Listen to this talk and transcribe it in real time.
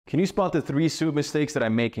Can you spot the 3 suit mistakes that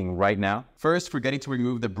I'm making right now? First, forgetting to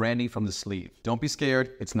remove the branding from the sleeve. Don't be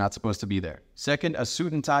scared, it's not supposed to be there. Second, a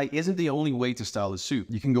suit and tie isn't the only way to style a suit.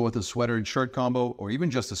 You can go with a sweater and shirt combo, or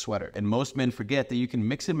even just a sweater. And most men forget that you can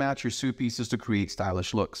mix and match your suit pieces to create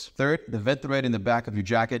stylish looks. Third, the vent thread in the back of your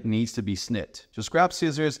jacket needs to be snipped. Just grab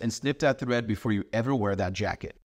scissors and snip that thread before you ever wear that jacket.